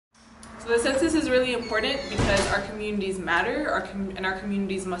So the census is really important because our communities matter, and our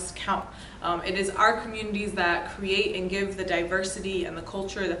communities must count. It is our communities that create and give the diversity and the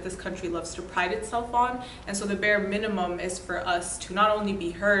culture that this country loves to pride itself on. And so the bare minimum is for us to not only be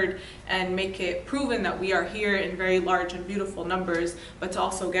heard and make it proven that we are here in very large and beautiful numbers, but to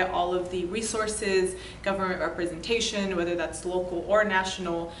also get all of the resources, government representation, whether that's local or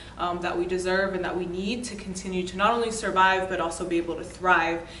national, that we deserve and that we need to continue to not only survive, but also be able to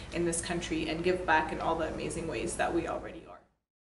thrive in this country and give back in all the amazing ways that we already are.